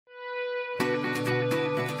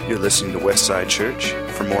You're listening to Westside Church.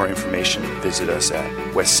 For more information, visit us at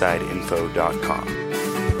westsideinfo.com.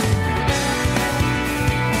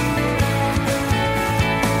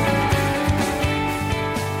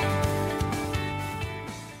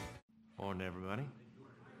 Morning, everybody.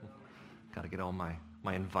 Got to get all my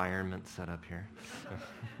environment set up here.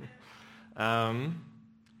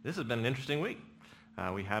 This has been an interesting week.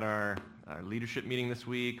 We had our leadership meeting this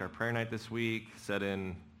week, our prayer night this week, set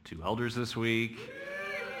in 2 elders this week.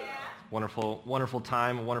 Wonderful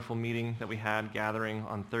time, a wonderful meeting that we had gathering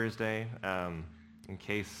on Thursday. In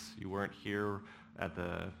case you weren't here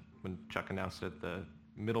when Chuck announced it, the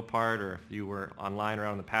middle part, or if you were online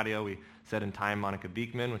around the patio, we set in time Monica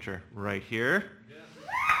Beekman, which are right here.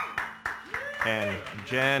 And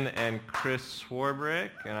Jen and Chris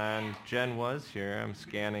Swarbrick, and Jen was here. I'm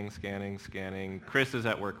scanning. Chris is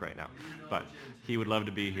at work right now, but he would love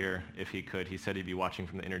to be here if he could. He said he'd be watching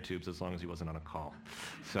from the inner tubes as long as he wasn't on a call.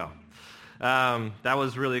 So that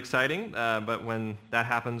was really exciting, but when that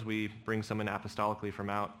happens, we bring someone apostolically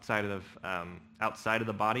from outside of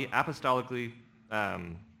the body. Apostolically, I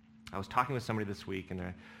was talking with somebody this week,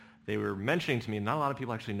 and they were mentioning to me, not a lot of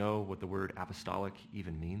people actually know what the word apostolic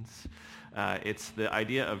even means. It's the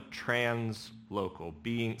idea of translocal,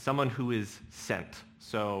 being someone who is sent.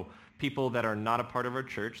 So people that are not a part of our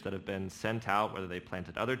church that have been sent out, whether they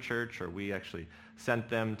planted other church or we actually sent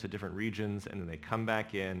them to different regions, and then they come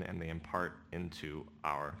back in and they impart into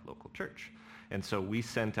our local church. And so we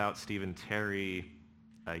sent out Steve and Terry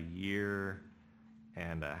a year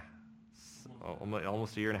and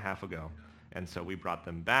almost a year and a half ago. And so we brought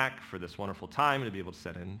them back for this wonderful time to be able to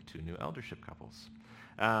set in 2 new eldership couples.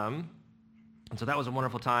 And so that was a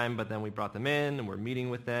wonderful time, but then we brought them in, and we're meeting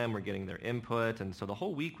with them, we're getting their input, and so the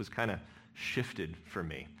whole week was kind of shifted for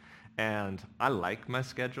me. And I like my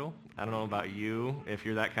schedule. I don't know about you. If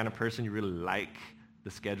you're that kind of person, you really like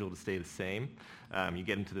the schedule to stay the same. You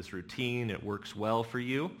get into this routine, it works well for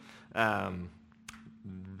you.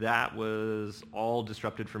 That was all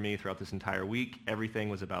disrupted for me throughout this entire week. Everything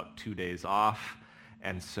was about 2 days off.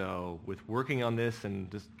 And so with working on this and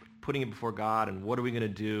just putting it before God and what are we going to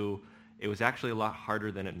do, it was actually a lot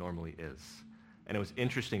harder than it normally is. And it was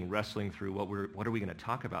interesting wrestling through what are we going to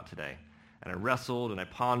talk about today. And I wrestled and I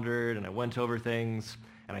pondered and I went over things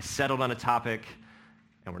and I settled on a topic,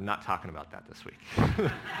 and we're not talking about that this week.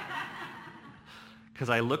 Because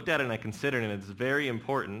I looked at it and I considered it, and it's very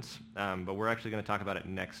important, but we're actually going to talk about it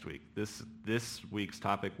next week. This week's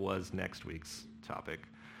topic was next week's topic,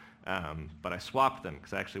 but I swapped them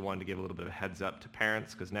because I actually wanted to give a little bit of a heads up to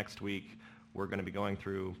parents, because next week we're going to be going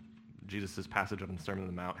through Jesus' passage on the Sermon on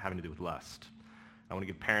the Mount having to do with lust. I want to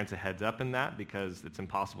give parents a heads up in that because it's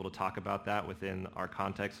impossible to talk about that within our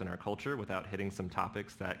context and our culture without hitting some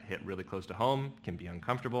topics that hit really close to home, can be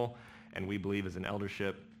uncomfortable, and we believe as an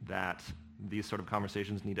eldership that these sort of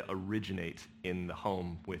conversations need to originate in the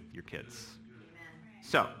home with your kids. Amen.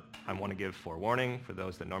 So I want to give forewarning for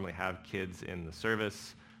those that normally have kids in the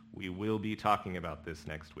service. We will be talking about this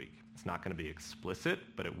next week. It's not going to be explicit,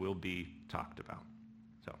 but it will be talked about.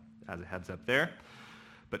 So as a heads up there.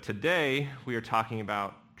 But today we are talking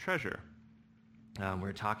about treasure.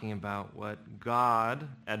 We're talking about what God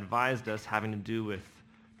advised us having to do with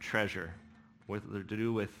treasure, to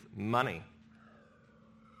do with money,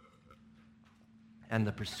 and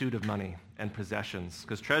the pursuit of money and possessions.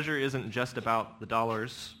 Because treasure isn't just about the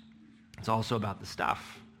dollars, it's also about the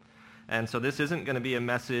stuff. And so this isn't going to be a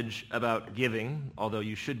message about giving, although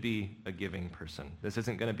you should be a giving person. This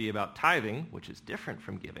isn't going to be about tithing, which is different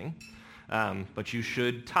from giving, but you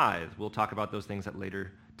should tithe. We'll talk about those things at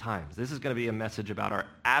later times. This is going to be a message about our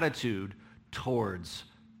attitude towards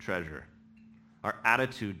treasure, our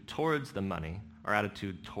attitude towards the money, our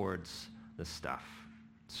attitude towards the stuff.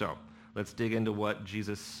 So let's dig into what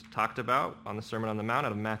Jesus talked about on the Sermon on the Mount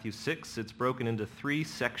out of Matthew 6. It's broken into 3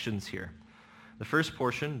 sections here. The first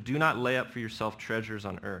portion, do not lay up for yourself treasures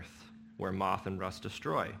on earth, where moth and rust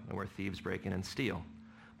destroy, and where thieves break in and steal.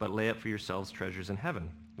 But lay up for yourselves treasures in heaven,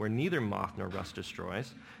 where neither moth nor rust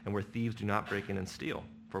destroys, and where thieves do not break in and steal.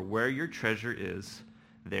 For where your treasure is,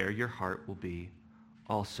 there your heart will be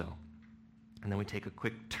also. And then we take a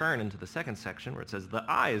quick turn into the second section where it says, the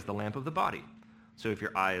eye is the lamp of the body. So if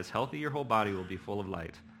your eye is healthy, your whole body will be full of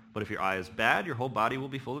light. But if your eye is bad, your whole body will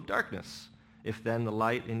be full of darkness. If then the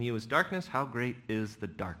light in you is darkness, how great is the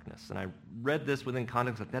darkness? And I read this within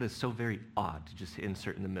context, like that is so very odd to just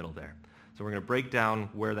insert in the middle there. So we're going to break down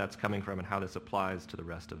where that's coming from and how this applies to the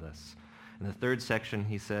rest of this. In the third section,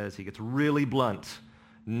 he says, he gets really blunt.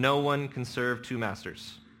 No one can serve 2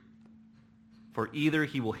 masters. For either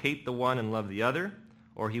he will hate the one and love the other,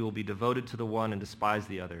 or he will be devoted to the one and despise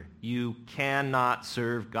the other. You cannot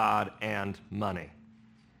serve God and money.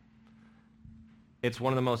 It's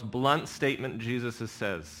one of the most blunt statements Jesus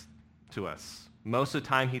says to us. Most of the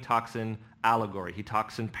time he talks in allegory. He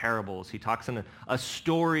talks in parables. He talks in a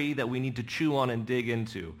story that we need to chew on and dig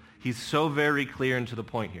into. He's so very clear and to the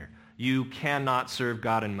point here. You cannot serve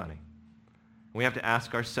God and money. We have to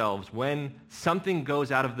ask ourselves, when something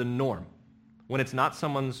goes out of the norm, when it's not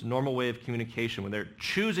someone's normal way of communication, when they're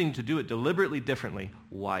choosing to do it deliberately differently,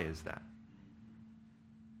 why is that?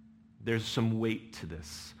 There's some weight to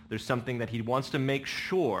this. There's something that he wants to make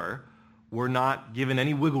sure we're not given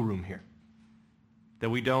any wiggle room here, that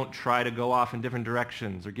we don't try to go off in different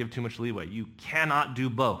directions or give too much leeway. You cannot do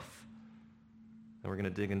both. And we're going to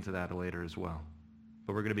dig into that later as well.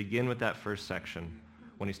 But we're going to begin with that first section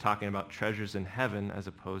when he's talking about treasures in heaven as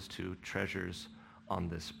opposed to treasures on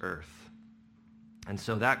this earth. And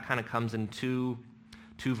so that kind of comes in two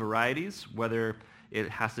varieties, whether it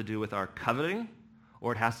has to do with our coveting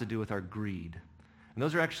or it has to do with our greed. And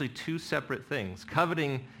those are actually two separate things.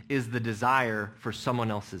 Coveting is the desire for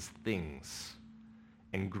someone else's things,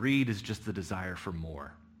 and greed is just the desire for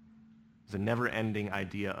more. It's a never-ending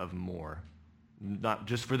idea of more, not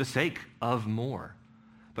just for the sake of more.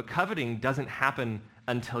 But coveting doesn't happen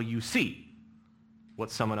until you see what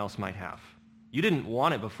someone else might have. You didn't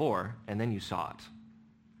want it before, and then you saw it,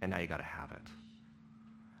 and now you got to have it.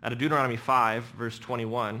 Out of Deuteronomy 5, verse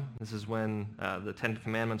 21, this is when the Ten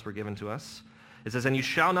Commandments were given to us. It says, "And you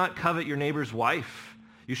shall not covet your neighbor's wife.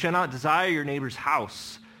 You shall not desire your neighbor's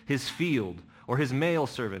house, his field, or his male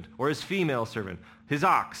servant, or his female servant, his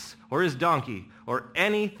ox, or his donkey, or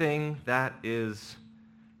anything that is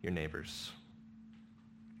your neighbor's."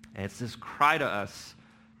 And it's this cry to us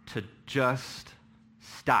to just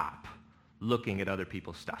stop looking at other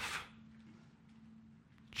people's stuff.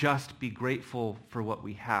 Just be grateful for what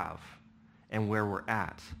we have and where we're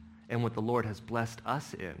at and what the Lord has blessed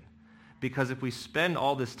us in. Because if we spend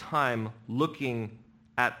all this time looking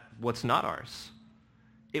at what's not ours,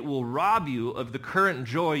 it will rob you of the current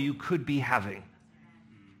joy you could be having.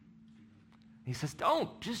 He says,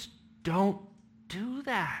 don't do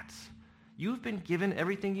that. You've been given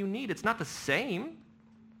everything you need. It's not the same,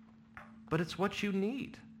 but it's what you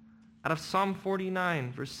need. Out of Psalm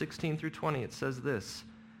 49, verse 16 through 20, it says this,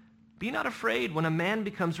 "Be not afraid when a man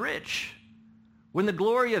becomes rich, when the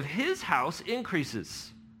glory of his house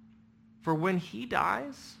increases. For when he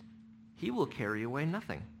dies, he will carry away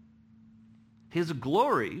nothing. His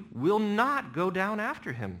glory will not go down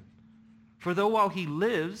after him. For though while he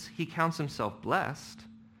lives, he counts himself blessed,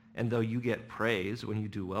 and though you get praise when you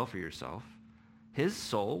do well for yourself, his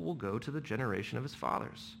soul will go to the generation of his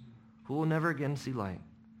fathers, who will never again see light.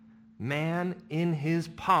 Man in his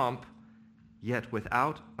pomp, yet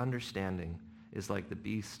without understanding, is like the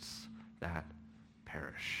beasts that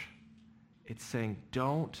perish." It's saying,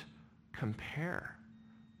 don't compare.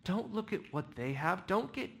 Don't look at what they have.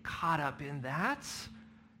 Don't get caught up in that.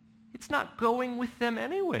 It's not going with them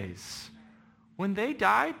anyways. When they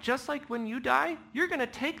die, just like when you die, you're going to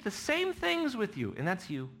take the same things with you, and that's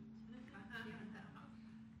you.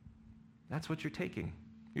 That's what you're taking.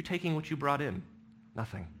 You're taking what you brought in.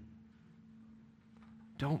 Nothing.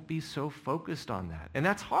 Don't be so focused on that. And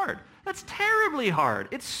that's hard. That's terribly hard.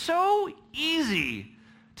 It's so easy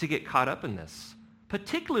to get caught up in this,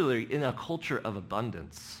 particularly in a culture of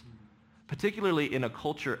abundance, particularly in a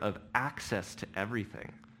culture of access to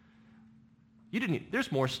everything.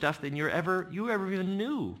 There's more stuff than you ever even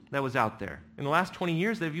knew that was out there. In the last 20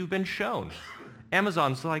 years that you've been shown.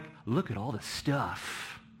 Amazon's like, look at all the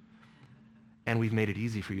stuff. And we've made it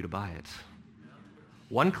easy for you to buy it.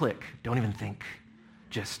 One click, don't even think.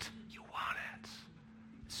 Just, you want it.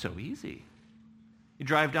 It's so easy. You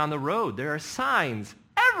drive down the road, there are signs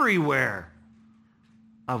everywhere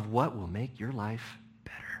of what will make your life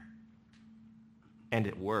better. And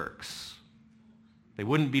it works. They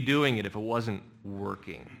wouldn't be doing it if it wasn't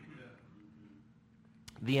working.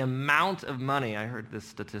 The amount of money, I heard this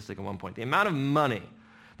statistic at one point, the amount of money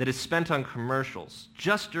that is spent on commercials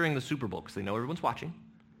just during the Super Bowl, because they know everyone's watching,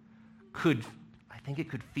 I think it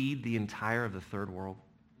could feed the entire of the third world.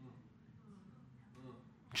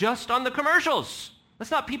 Just on the commercials.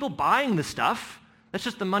 That's not people buying the stuff. That's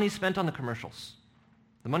just the money spent on the commercials.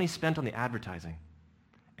 The money spent on the advertising.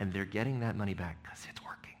 And they're getting that money back because it's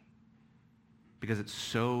working. Because it's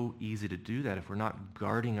so easy to do that if we're not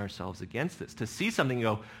guarding ourselves against this. To see something and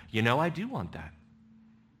go, I do want that.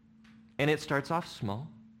 And it starts off small.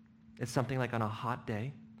 It's something like on a hot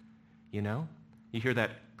day, you hear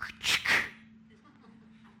that,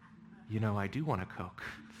 I do want a Coke.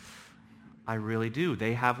 I really do.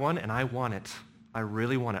 They have one and I want it. I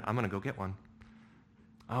really want it. I'm going to go get one.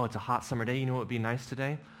 Oh, it's a hot summer day. You know what would be nice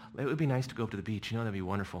today? It would be nice to go up to the beach. You know, that'd be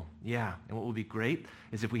wonderful. Yeah, and what would be great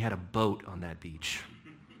is if we had a boat on that beach.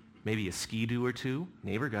 Maybe a ski-doo or two.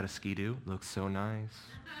 Neighbor got a ski-doo. Looks so nice.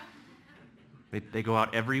 They go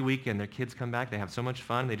out every weekend. Their kids come back. They have so much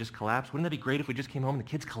fun. They just collapse. Wouldn't that be great if we just came home and the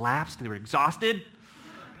kids collapsed and they were exhausted?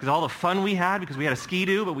 Because all the fun we had because we had a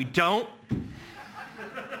ski-doo, but we don't.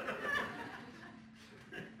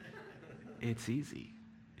 It's easy.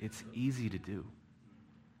 It's easy to do.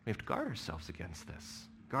 We have to guard ourselves against this.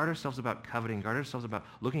 Guard ourselves about coveting. Guard ourselves about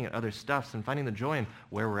looking at other stuffs and finding the joy in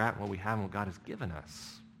where we're at and what we have and what God has given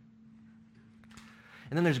us.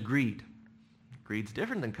 And then there's greed. Greed's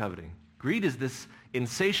different than coveting. Greed is this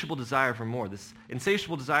insatiable desire for more, this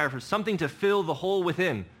insatiable desire for something to fill the hole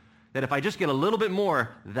within, that if I just get a little bit more,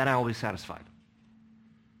 then I will be satisfied.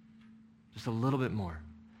 Just a little bit more.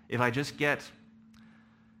 If I just get,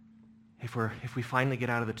 if we finally get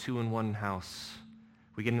out of the 2-in-1 house,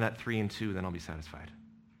 we get into that 3-in-2, then I'll be satisfied.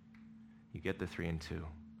 You get the 3-in-2.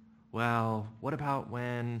 Well, what about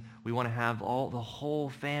when we want to have the whole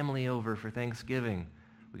family over for Thanksgiving?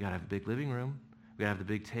 We got to have a big living room. We got to have the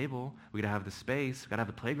big table. We got to have the space. We got to have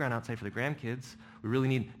the playground outside for the grandkids. We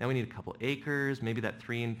need a couple acres, maybe that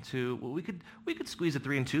 3-in-2. Well, we could squeeze a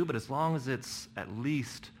 3-in-2, but as long as it's at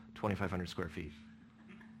least 2,500 square feet.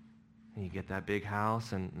 And you get that big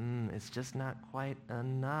house, and it's just not quite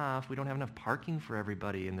enough. We don't have enough parking for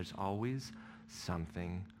everybody, and there's always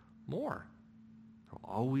something more.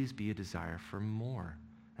 There'll always be a desire for more.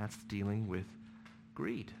 That's dealing with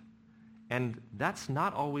greed. And that's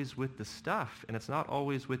not always with the stuff, and it's not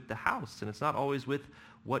always with the house, and it's not always with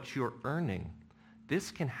what you're earning.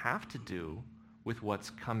 This can have to do with what's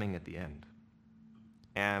coming at the end.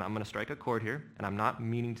 And I'm going to strike a chord here, and I'm not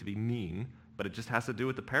meaning to be mean, but it just has to do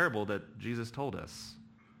with the parable that Jesus told us,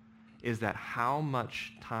 is that how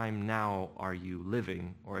much time now are you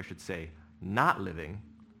living, or I should say, not living,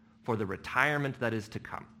 for the retirement that is to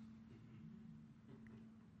come?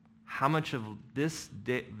 How much of this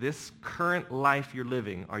current life you're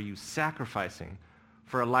living are you sacrificing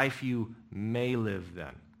for a life you may live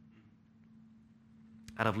then?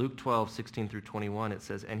 Out of Luke 12:16-21, it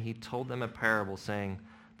says, "And he told them a parable, saying,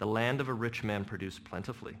 the land of a rich man produced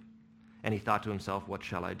plentifully. And he thought to himself, what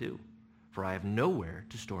shall I do? For I have nowhere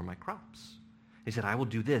to store my crops. He said, I will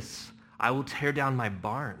do this. I will tear down my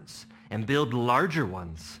barns and build larger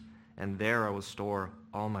ones, and there I will store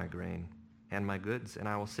all my grain and my goods. And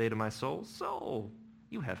I will say to my soul, soul,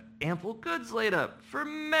 you have ample goods laid up for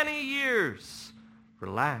many years.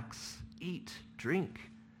 Relax, eat, drink,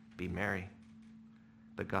 be merry.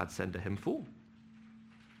 But God said to him, fool,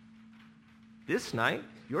 this night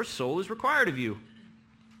your soul is required of you.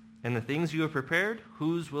 And the things you have prepared,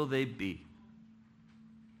 whose will they be?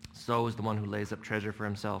 So is the one who lays up treasure for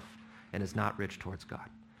himself and is not rich towards God."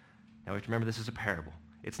 Now we have to remember this is a parable.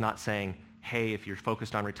 It's not saying, hey, if you're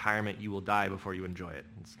focused on retirement, you will die before you enjoy it.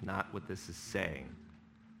 It's not what this is saying.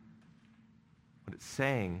 What it's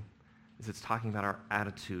saying is it's talking about our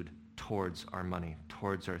attitude towards our money,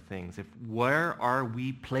 towards our things. Where are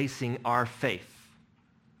we placing our faith?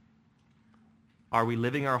 Are we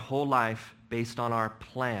living our whole life based on our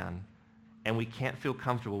plan, and we can't feel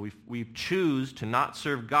comfortable? We choose to not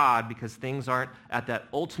serve God because things aren't at that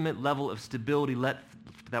ultimate level of stability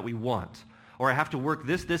that we want. Or I have to work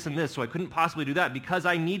this, this, and this, so I couldn't possibly do that because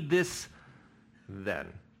I need this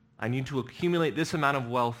then. I need to accumulate this amount of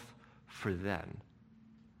wealth for then.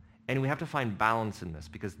 And we have to find balance in this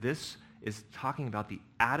because this is talking about the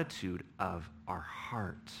attitude of our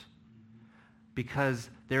heart. Because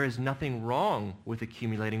there is nothing wrong with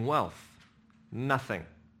accumulating wealth. Nothing.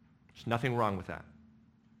 There's nothing wrong with that.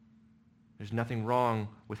 There's nothing wrong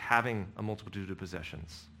with having a multitude of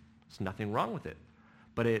possessions. There's nothing wrong with it.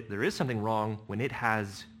 But there is something wrong when it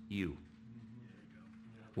has you.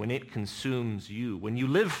 When it consumes you. When you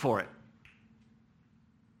live for it.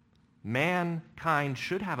 Mankind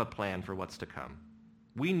should have a plan for what's to come.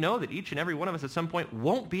 We know that each and every one of us at some point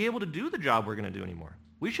won't be able to do the job we're going to do anymore.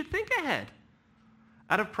 We should think ahead.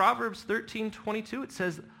 Out of Proverbs 13:22, it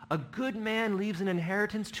says, a good man leaves an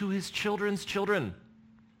inheritance to his children's children.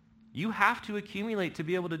 You have to accumulate to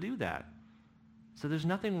be able to do that. So there's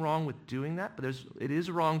nothing wrong with doing that, but it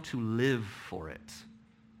is wrong to live for it,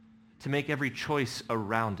 to make every choice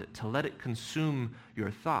around it, to let it consume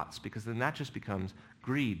your thoughts, because then that just becomes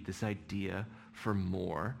greed, this idea for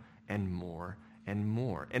more and more and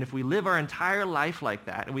more. And if we live our entire life like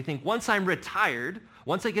that, and we think, once I'm retired,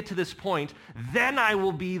 once I get to this point, then I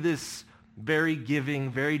will be this very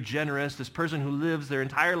giving, very generous, this person who lives their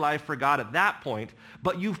entire life for God at that point,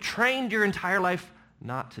 but you've trained your entire life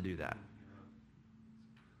not to do that.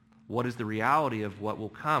 What is the reality of what will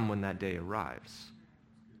come when that day arrives?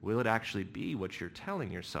 Will it actually be what you're telling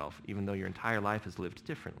yourself, even though your entire life is lived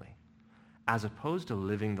differently, as opposed to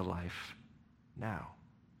living the life now,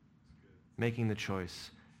 making the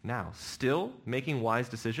choice now, still making wise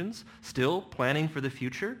decisions, still planning for the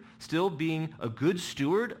future, still being a good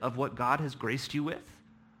steward of what God has graced you with,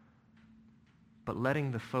 but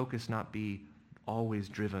letting the focus not be always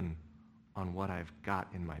driven on what I've got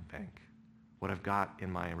in my bank, what I've got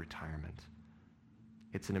in my retirement.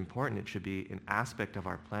 It should be an aspect of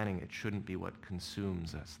our planning. It shouldn't be what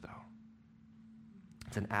consumes us, though.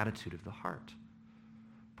 It's an attitude of the heart.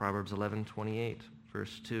 Proverbs 11:28,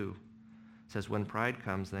 verse 2 says, when pride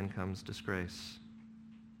comes, then comes disgrace.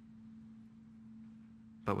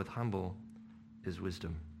 But with humble is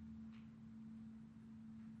wisdom.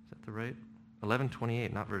 Is that the right?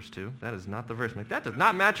 11:28, not verse 2. That is not the verse. That does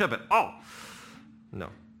not match up at all. No.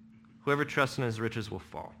 Whoever trusts in his riches will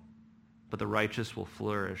fall, but the righteous will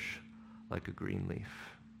flourish like a green leaf.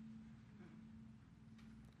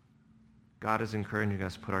 God is encouraging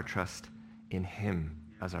us to put our trust in him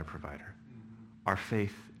as our provider, our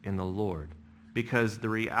faith in the Lord. Because the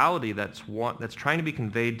reality that's trying to be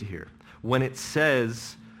conveyed here, when it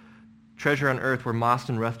says treasure on earth where moth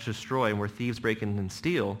and rust destroy and where thieves break in and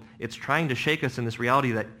steal, it's trying to shake us in this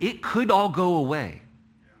reality that it could all go away.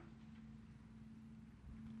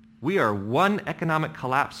 We are one economic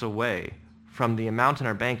collapse away from the amount in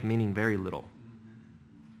our bank meaning very little.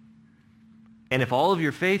 And if all of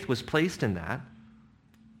your faith was placed in that,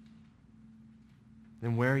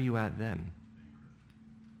 then where are you at then?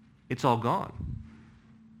 It's all gone.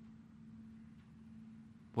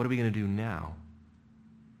 What are we going to do now?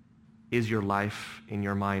 Is your life in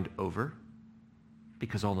your mind over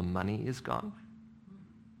because all the money is gone?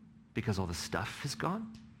 Because all the stuff is gone?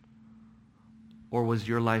 Or was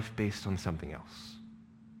your life based on something else?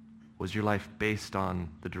 Was your life based on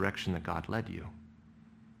the direction that God led you?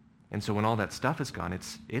 And so when all that stuff is gone,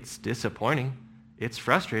 it's disappointing, it's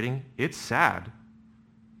frustrating, it's sad.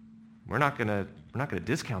 We're not going to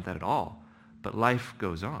discount that at all, but life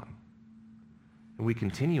goes on. And we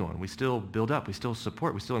continue on. We still build up, we still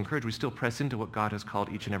support, we still encourage, we still press into what God has called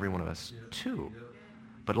each and every one of us to.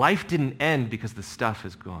 But life didn't end because the stuff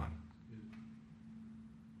is gone.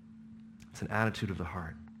 It's an attitude of the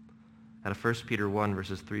heart. Out of 1 Peter 1,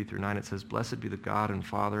 verses 3 through 9, it says, blessed be the God and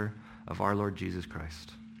Father of our Lord Jesus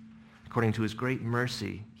Christ. According to his great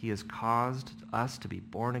mercy, he has caused us to be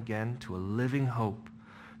born again to a living hope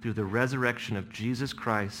through the resurrection of Jesus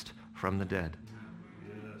Christ from the dead,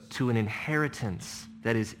 to an inheritance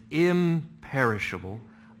that is imperishable,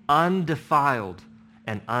 undefiled,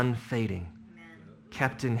 and unfading,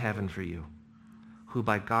 kept in heaven for you, who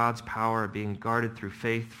by God's power are being guarded through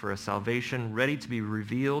faith for a salvation ready to be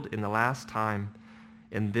revealed in the last time.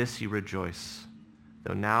 In this you rejoice,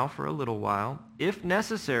 though now for a little while, if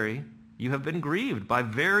necessary, you have been grieved by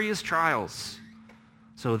various trials,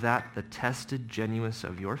 so that the tested genuineness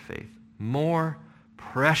of your faith, more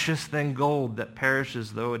precious than gold that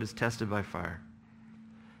perishes though it is tested by fire,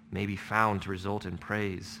 may be found to result in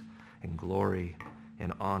praise and glory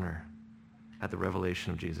and honor at the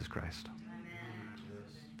revelation of Jesus Christ.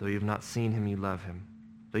 Though you have not seen him, you love him.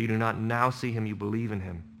 Though you do not now see him, you believe in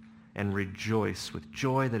him and rejoice with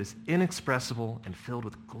joy that is inexpressible and filled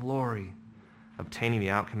with glory, obtaining the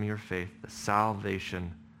outcome of your faith, the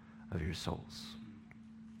salvation of your souls.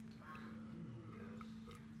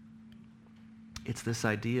 It's this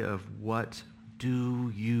idea of what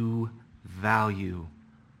do you value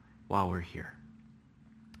while we're here?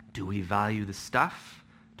 Do we value the stuff?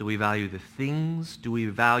 Do we value the things? Do we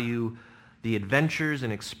value the adventures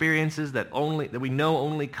and experiences that we know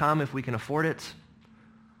only come if we can afford it?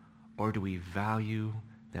 Or do we value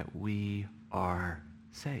that we are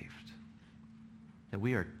saved? That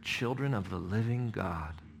we are children of the living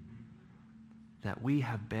God? That we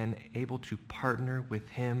have been able to partner with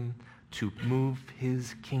him to move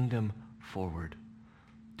his kingdom forward?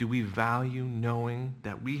 Do we value knowing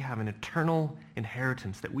that we have an eternal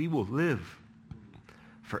inheritance, that we will live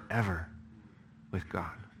forever with God?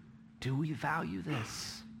 Do we value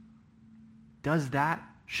this? Does that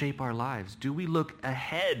shape our lives? Do we look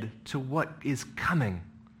ahead to what is coming,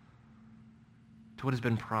 to what has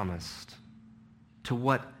been promised, to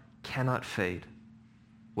what cannot fade,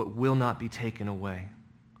 what will not be taken away?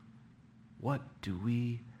 What do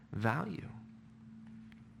we value?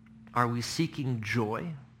 Are we seeking joy?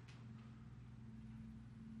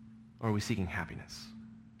 Or are we seeking happiness?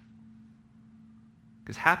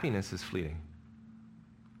 Because happiness is fleeting.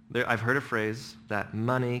 I've heard a phrase that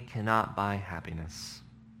money cannot buy happiness,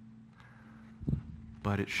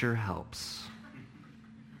 but it sure helps.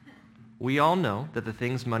 We all know that the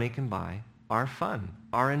things money can buy are fun,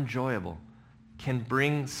 are enjoyable, can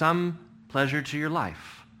bring some pleasure to your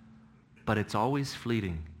life, but it's always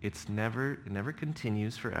fleeting. It never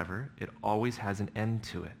continues forever. It always has an end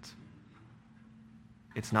to it.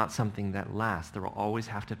 It's not something that lasts. You'd always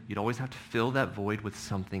have to fill that void with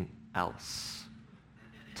something else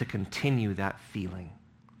to continue that feeling.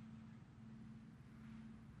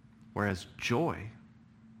 Whereas joy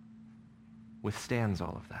withstands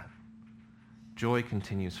all of that. Joy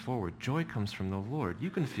continues forward. Joy comes from the Lord. You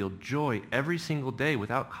can feel joy every single day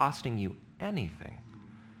without costing you anything,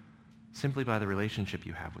 simply by the relationship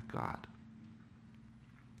you have with God.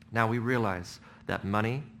 Now we realize that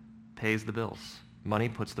money pays the bills. Money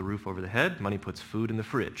puts the roof over the head. Money puts food in the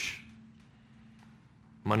fridge.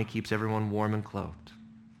 Money keeps everyone warm and clothed.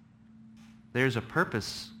 There's a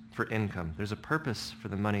purpose for income. There's a purpose for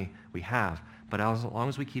the money we have. But as long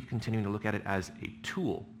as we keep continuing to look at it as a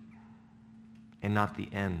tool and not the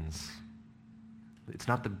ends, it's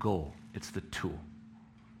not the goal, it's the tool.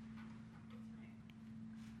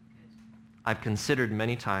 I've considered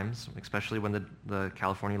many times, especially when the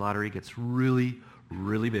California lottery gets really,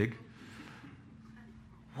 really big,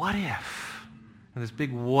 what if? And this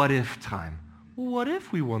big what if time. What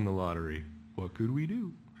if we won the lottery? What could we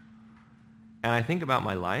do? And I think about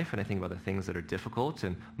my life, and I think about the things that are difficult,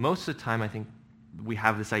 and most of the time I think we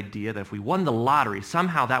have this idea that if we won the lottery,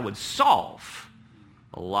 somehow that would solve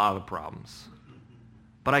a lot of the problems.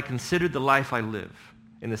 But I considered the life I live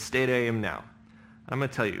in the state I am now. I'm going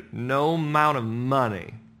to tell you, no amount of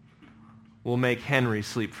money will make Henry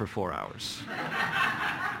sleep for 4 hours.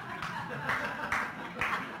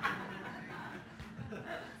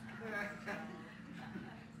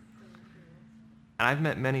 And I've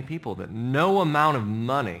met many people that no amount of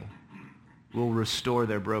money will restore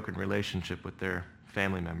their broken relationship with their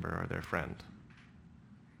family member or their friend.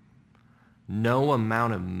 No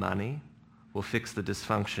amount of money will fix the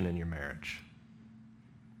dysfunction in your marriage.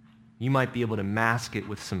 You might be able to mask it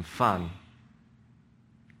with some fun,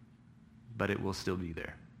 but it will still be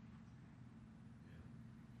there.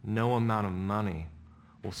 No amount of money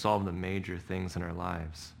will solve the major things in our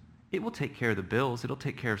lives. It will take care of the bills. It'll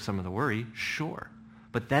take care of some of the worry, sure.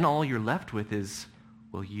 But then all you're left with is,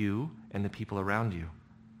 well, you and the people around you.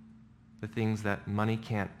 The things that money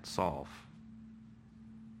can't solve.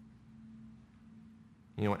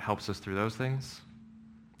 You know what helps us through those things?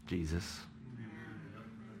 Jesus.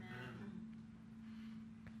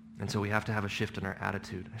 And so we have to have a shift in our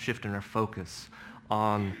attitude, a shift in our focus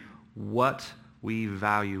on what we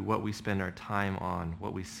value, what we spend our time on,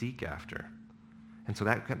 what we seek after. And so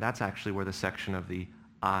that's actually where the section of the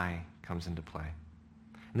I comes into play.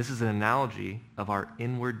 And this is an analogy of our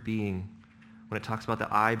inward being. When it talks about the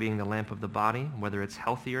eye being the lamp of the body, whether it's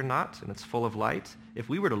healthy or not, and it's full of light, if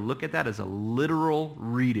we were to look at that as a literal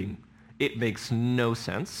reading, it makes no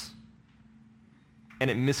sense, and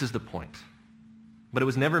it misses the point. But it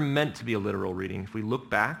was never meant to be a literal reading. If we look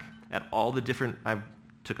back at all the different, I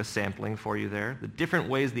took a sampling for you there, the different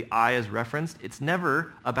ways the eye is referenced, it's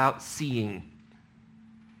never about seeing.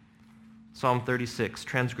 Psalm 36,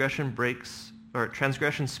 transgression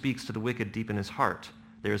speaks to the wicked deep in his heart.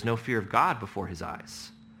 There is no fear of God before his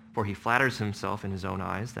eyes, for he flatters himself in his own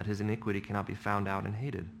eyes that his iniquity cannot be found out and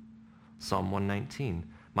hated. Psalm 119,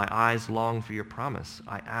 my eyes long for your promise.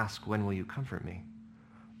 I ask, when will you comfort me?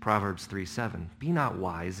 Proverbs 3:7, be not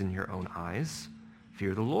wise in your own eyes.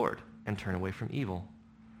 Fear the Lord and turn away from evil.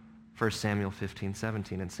 1 Samuel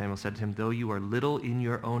 15:17, and Samuel said to him, though you are little in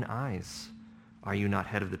your own eyes, are you not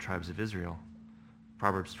head of the tribes of Israel?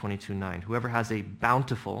 Proverbs 22:9, whoever has a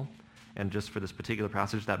bountiful, and just for this particular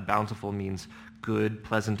passage, that bountiful means good,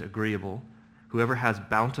 pleasant, agreeable. Whoever has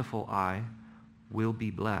bountiful eye will be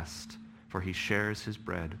blessed, for he shares his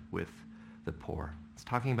bread with the poor. It's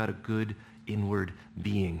talking about a good inward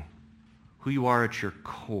being, who you are at your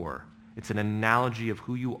core. It's an analogy of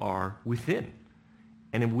who you are within.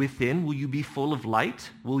 And within, will you be full of light?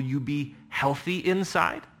 Will you be healthy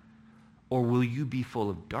inside? Or will you be full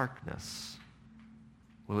of darkness?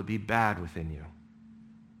 Will it be bad within you?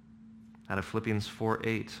 Out of Philippians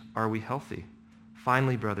 4:8, are we healthy?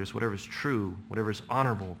 Finally, brothers, whatever is true, whatever is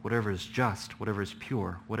honorable, whatever is just, whatever is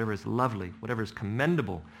pure, whatever is lovely, whatever is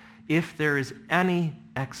commendable, if there is any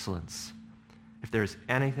excellence, if there is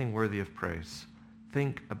anything worthy of praise,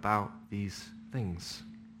 think about these things.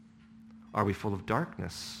 Are we full of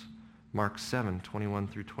darkness? Mark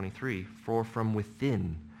 7:21-23, for from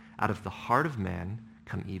within, out of the heart of man,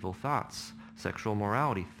 come evil thoughts, sexual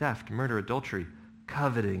immorality, theft, murder, adultery,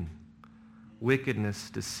 coveting,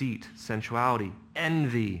 wickedness, deceit, sensuality,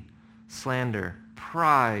 envy, slander,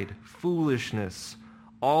 pride, foolishness.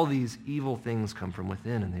 all these evil things come from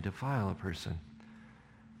within and they defile a person.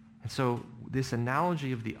 And so this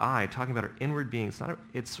analogy of the eye, talking about our inward being,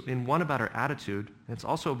 it's in one about our attitude, and it's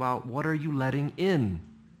also about what are you letting in?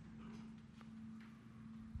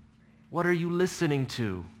 What are you listening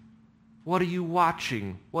to? What are you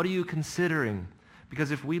watching? What are you considering?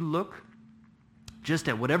 Because if we look just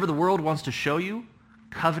at whatever the world wants to show you,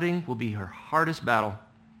 coveting will be her hardest battle.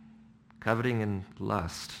 Coveting and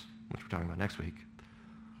lust, which we're talking about next week.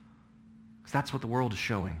 Because that's what the world is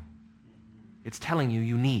showing. It's telling you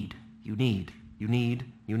you need,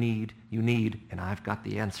 and I've got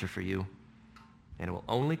the answer for you. And it will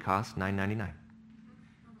only cost $9.99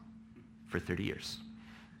 for 30 years.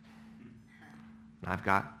 And I've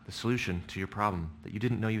got the solution to your problem that you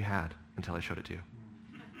didn't know you had until I showed it to you.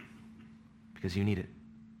 Because you need it.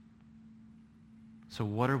 So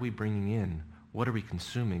what are we bringing in? What are we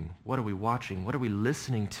consuming? What are we watching? What are we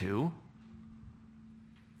listening to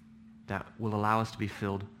that will allow us to be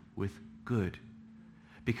filled with good?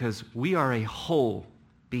 Because we are a whole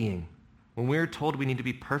being. When we're told we need to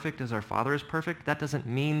be perfect as our Father is perfect, that doesn't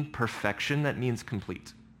mean perfection, that means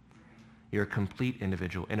complete. You're a complete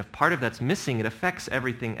individual. And if part of that's missing, it affects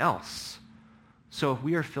everything else. So if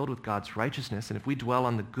we are filled with God's righteousness, and if we dwell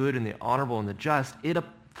on the good and the honorable and the just, it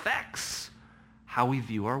affects how we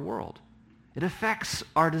view our world. It affects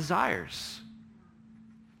our desires.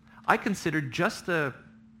 I considered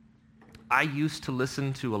I used to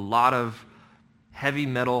listen to a lot of heavy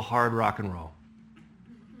metal, hard rock and roll.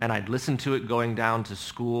 And I'd listen to it going down to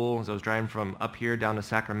school as I was driving from up here down to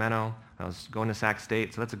Sacramento. I was going to Sac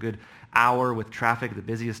State, so that's a good hour with traffic, the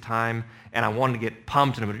busiest time. And I wanted to get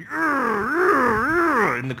pumped and I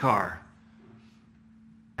would in the car.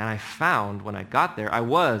 And I found when I got there,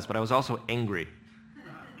 but I was also angry.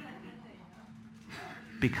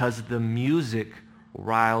 Because the music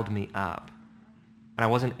riled me up. And I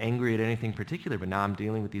wasn't angry at anything particular, but now I'm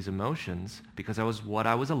dealing with these emotions because what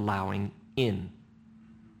I was allowing in.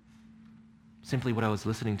 Simply what I was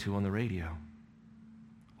listening to on the radio.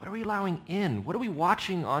 What are we allowing in? What are we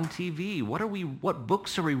watching on TV? What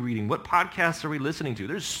books are we reading? What podcasts are we listening to?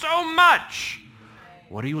 There's so much.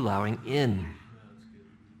 What are you allowing in?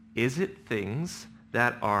 Is it things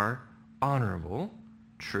that are honorable,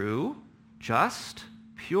 true, just,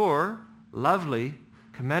 pure, lovely,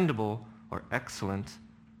 commendable, or excellent,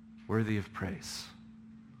 worthy of praise?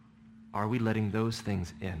 Are we letting those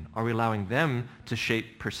things in? Are we allowing them to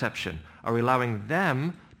shape perception? Are we allowing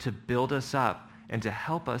them to build us up and to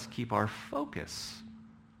help us keep our focus?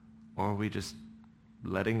 Or are we just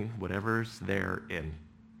letting whatever's there in?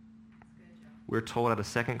 We're told out of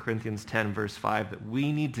 2 Corinthians 10, verse 5, that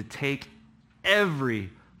we need to take every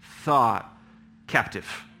thought captive.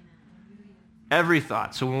 Every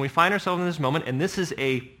thought. So when we find ourselves in this moment, and this is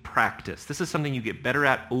a practice, this is something you get better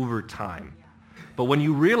at over time. But when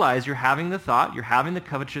you realize you're having the thought, you're having the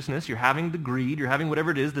covetousness, you're having the greed, you're having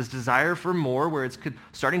whatever it is, this desire for more where it's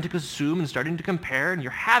starting to consume and starting to compare, and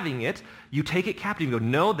you're having it, you take it captive and go,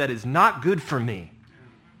 no, that is not good for me.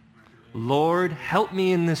 Lord, help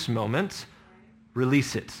me in this moment.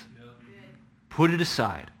 Release it. Put it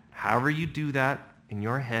aside. However you do that in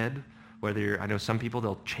your head, I know some people,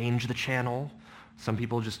 they'll change the channel. Some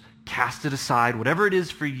people just cast it aside. Whatever it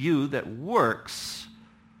is for you that works,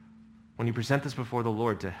 when you present this before the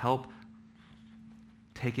Lord, to help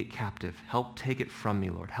take it captive. Help take it from me,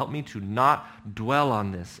 Lord. Help me to not dwell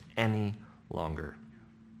on this any longer.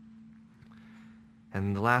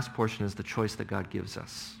 And the last portion is the choice that God gives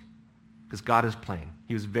us. Because God is plain.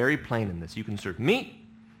 He was very plain in this. You can serve me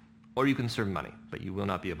or you can serve money, but you will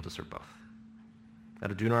not be able to serve both.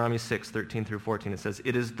 Out of Deuteronomy 6, 13 through 14, it says,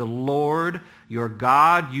 "It is the Lord your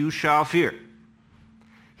God you shall fear.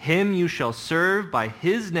 Him you shall serve, by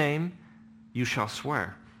his name you shall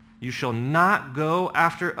swear. You shall not go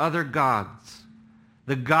after other gods,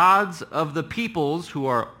 the gods of the peoples who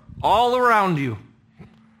are all around you."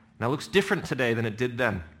 Now it looks different today than it did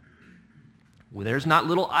then. Well, there's not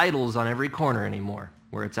little idols on every corner anymore,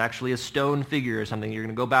 where it's actually a stone figure or something you're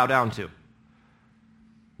going to go bow down to.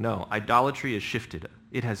 No, idolatry has shifted.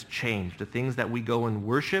 It has changed. The things that we go and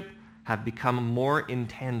worship have become more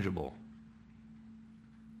intangible.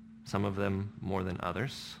 Some of them more than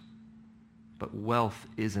others. But wealth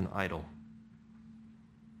is an idol.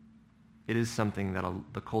 It is something that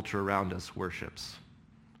the culture around us worships.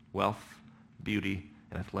 Wealth, beauty,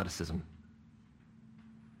 and athleticism.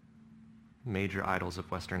 Major idols of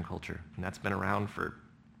Western culture. And that's been around for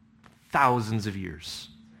thousands of years.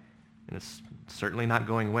 And it's certainly not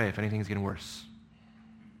going away. If anything, it's getting worse.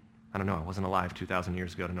 I don't know. I wasn't alive 2,000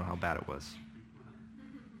 years ago to know how bad it was.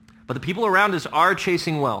 But the people around us are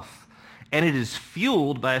chasing wealth. And it is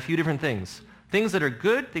fueled by a few different things. Things that are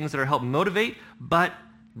good, things that are help motivate, but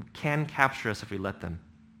can capture us if we let them.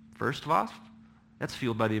 First of all, that's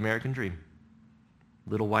fueled by the American dream.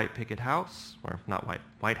 Little white picket house, or not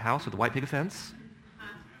white house with a white picket fence.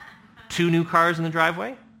 2 new cars in the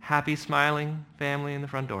driveway. Happy, smiling family in the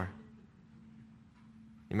front door.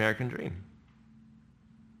 The American dream.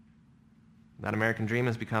 That American dream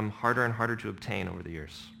has become harder and harder to obtain over the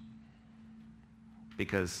years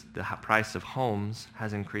because the price of homes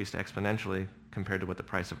has increased exponentially compared to what the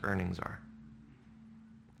price of earnings are.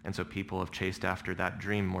 And so people have chased after that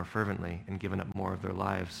dream more fervently and given up more of their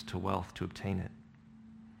lives to wealth to obtain it.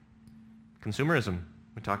 Consumerism,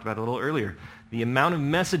 we talked about it a little earlier. The amount of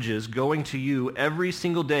messages going to you every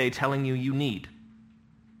single day telling you you need.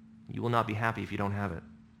 You will not be happy if you don't have it.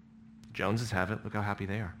 Joneses have it. Look how happy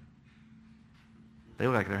they are. They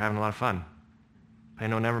look like they're having a lot of fun. Pay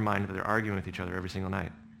no never mind that they're arguing with each other every single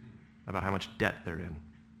night about how much debt they're in.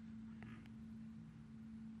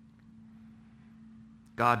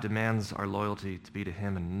 God demands our loyalty to be to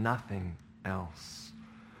him and nothing else.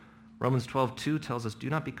 Romans 12:2 tells us, do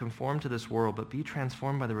not be conformed to this world, but be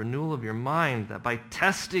transformed by the renewal of your mind, that by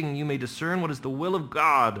testing you may discern what is the will of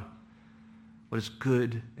God, what is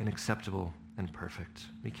good and acceptable and perfect.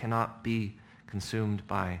 We cannot be consumed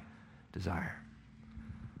by desire.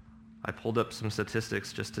 I pulled up some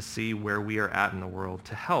statistics just to see where we are at in the world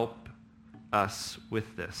to help us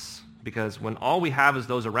with this. Because when all we have is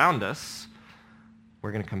those around us,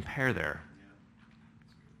 we're going to compare there.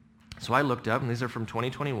 So I looked up, and these are from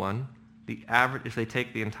 2021, the average, if they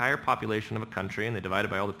take the entire population of a country and they divide it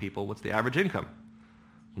by all the people, what's the average income?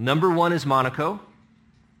 Number 1 is Monaco.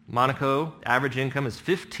 Monaco, average income is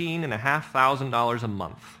 $15,500 a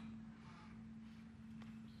month.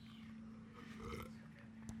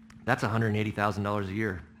 That's $180,000 a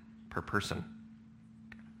year per person.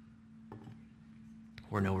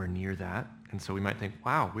 We're nowhere near that, and so we might think,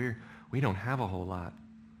 wow, we don't have a whole lot.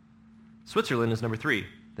 Switzerland is number 3.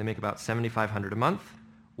 They make about $7,500 a month.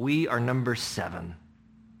 We are number 7,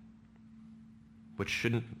 which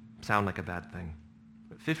shouldn't sound like a bad thing.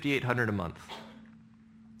 $5,800 a month.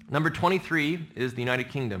 Number 23 is the United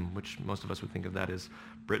Kingdom, which most of us would think of that as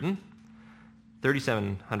Britain.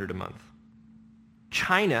 $3,700 a month.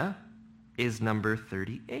 China is number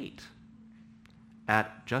 38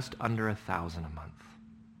 at just under $1,000 a month.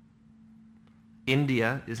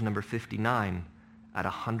 India is number 59 at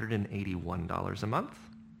 $181 a month.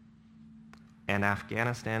 And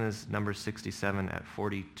Afghanistan is number 67 at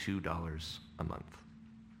 $42 a month.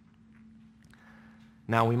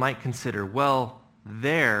 Now we might consider, well,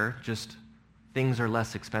 there just things are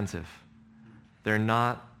less expensive. They're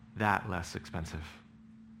not that less expensive.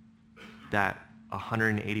 That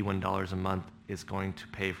 $181 a month is going to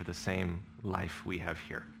pay for the same life we have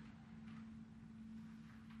here.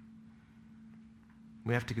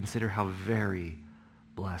 We have to consider how very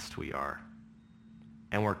blessed we are.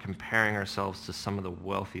 And we're comparing ourselves to some of the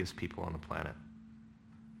wealthiest people on the planet.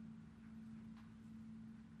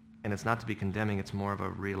 And it's not to be condemning, it's more of a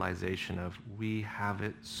realization of we have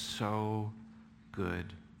it so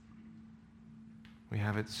good. We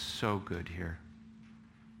have it so good here.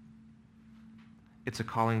 It's a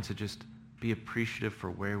calling to just be appreciative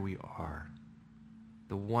for where we are,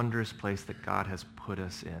 the wondrous place that God has put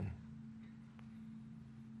us in.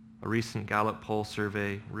 A recent Gallup poll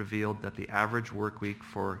survey revealed that the average work week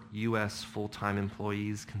for U.S. full-time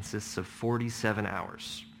employees consists of 47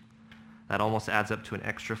 hours. That almost adds up to an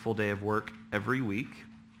extra full day of work every week.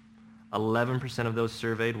 11% of those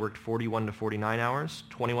surveyed worked 41 to 49 hours.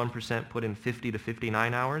 21% put in 50 to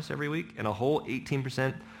 59 hours every week. And a whole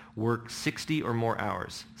 18% work 60 or more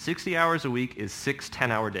hours. 60 hours a week is 6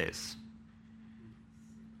 10-hour days.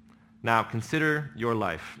 Now, consider your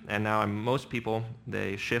life. And now most people,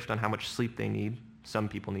 they shift on how much sleep they need. Some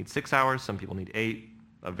people need 6 hours. Some people need 8.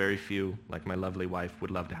 A very few, like my lovely wife,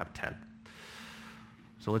 would love to have 10.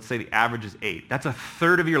 So let's say the average is 8. That's a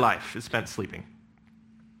third of your life is spent sleeping.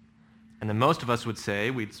 And then most of us would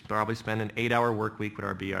say we'd probably spend an 8-hour work week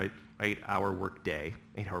would be our 8-hour work day.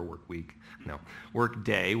 8-hour work week. No. Work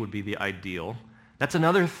day would be the ideal. That's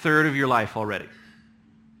another third of your life already.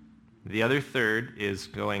 The other third is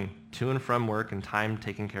going to and from work and time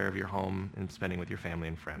taking care of your home and spending with your family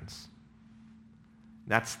and friends.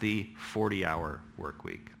 That's the 40-hour work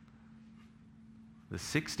week. The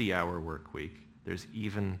 60-hour work week, there's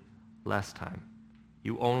even less time.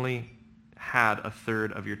 You only had a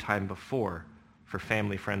third of your time before for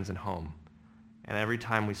family, friends, and home. And every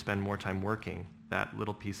time we spend more time working, that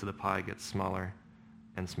little piece of the pie gets smaller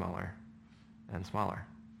and smaller and smaller.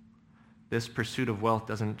 This pursuit of wealth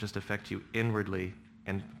doesn't just affect you inwardly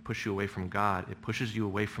and push you away from God. It pushes you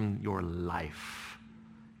away from your life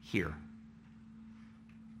here.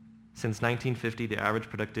 Since 1950, the average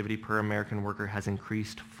productivity per American worker has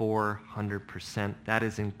increased 400%. That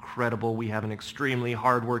is incredible. We have an extremely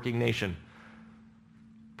hardworking nation.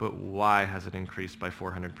 But why has it increased by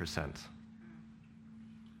 400%?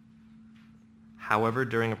 However,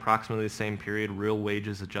 during approximately the same period, real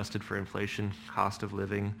wages adjusted for inflation, cost of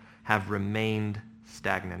living, have remained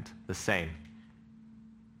stagnant, the same.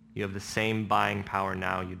 You have the same buying power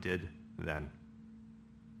now you did then.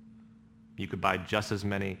 You could buy just as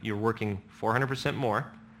many, you're working 400%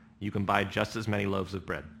 more, you can buy just as many loaves of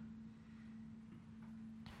bread.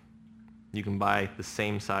 You can buy the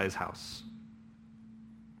same size house.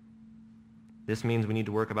 This means we need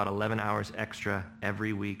to work about 11 hours extra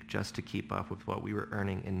every week just to keep up with what we were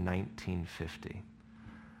earning in 1950.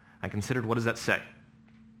 I considered, what does that say?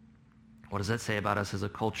 What does that say about us as a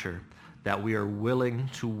culture? That we are willing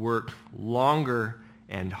to work longer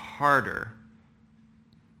and harder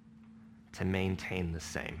to maintain the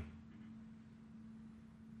same.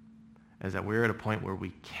 Is that we're at a point where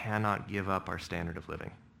we cannot give up our standard of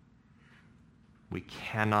living.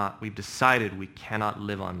 We've decided we cannot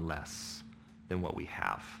live on less than what we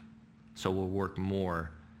have. So we'll work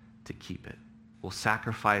more to keep it. We'll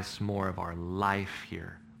sacrifice more of our life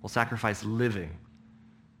here. We'll sacrifice living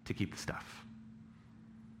to keep the stuff.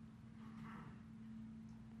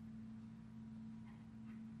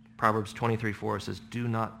 Proverbs 23:4 says, do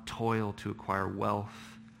not toil to acquire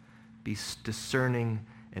wealth. Be discerning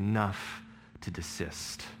enough to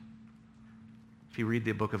desist. If you read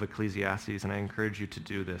the book of Ecclesiastes, and I encourage you to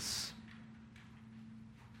do this,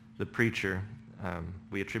 the preacher,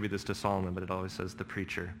 we attribute this to Solomon, but it always says the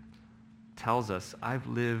preacher, tells us, I've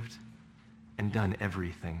lived and done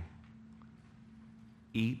everything.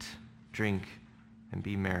 Eat, drink, and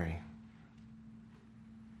be merry.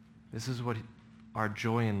 This is what our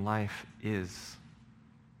joy in life is.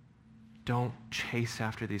 Don't chase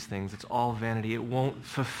after these things. It's all vanity. It won't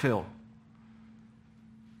fulfill.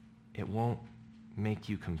 It won't make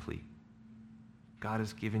you complete. God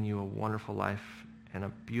has given you a wonderful life and a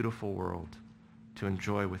beautiful world to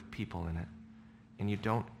enjoy with people in it. And you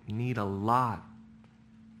don't need a lot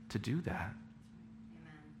to do that.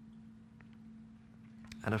 Amen.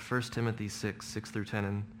 Out of 1 Timothy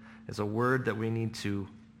 6:6-10, is a word that we need to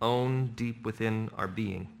own deep within our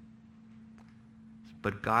being.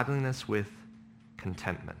 But godliness with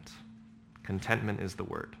contentment. Contentment is the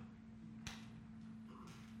word.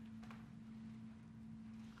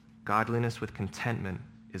 Godliness with contentment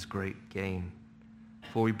is great gain.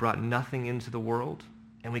 For we brought nothing into the world,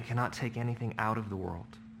 and we cannot take anything out of the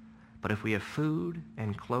world. But if we have food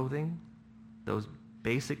and clothing, those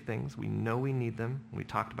basic things, we know we need them. We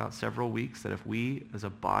talked about several weeks that if we as a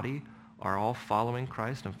body are all following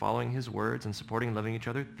Christ and following his words and supporting and loving each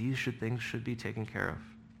other, these things should be taken care of.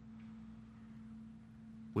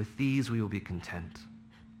 With these we will be content.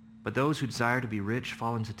 But those who desire to be rich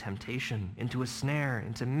fall into temptation, into a snare,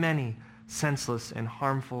 into many senseless and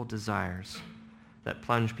harmful desires that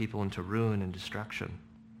plunge people into ruin and destruction.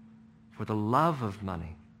 For the love of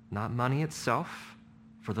money, not money itself,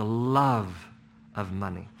 for the love of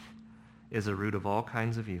money is a root of all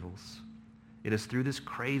kinds of evils. It is through this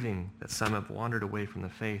craving that some have wandered away from the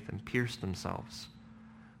faith and pierced themselves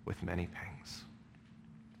with many pangs.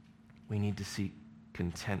 We need to seek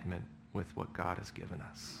contentment with what God has given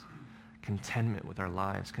us. Contentment with our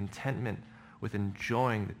lives. Contentment with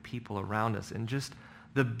enjoying the people around us and just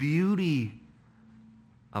the beauty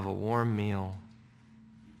of a warm meal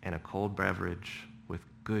and a cold beverage with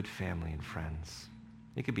good family and friends.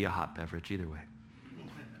 It could be a hot beverage either way.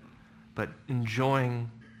 But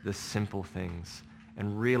enjoying the simple things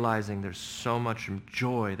and realizing there's so much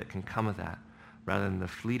joy that can come of that rather than the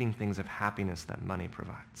fleeting things of happiness that money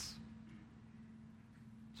provides.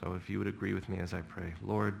 So if you would agree with me as I pray,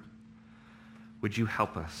 Lord, would you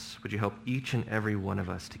help us? Would you help each and every one of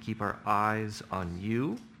us to keep our eyes on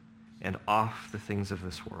you and off the things of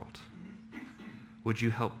this world? Would you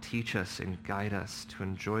help teach us and guide us to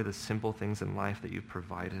enjoy the simple things in life that you've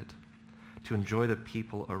provided, to enjoy the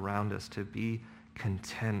people around us, to be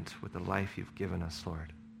content with the life you've given us,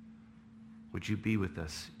 Lord? Would you be with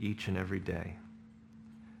us each and every day?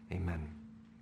 Amen.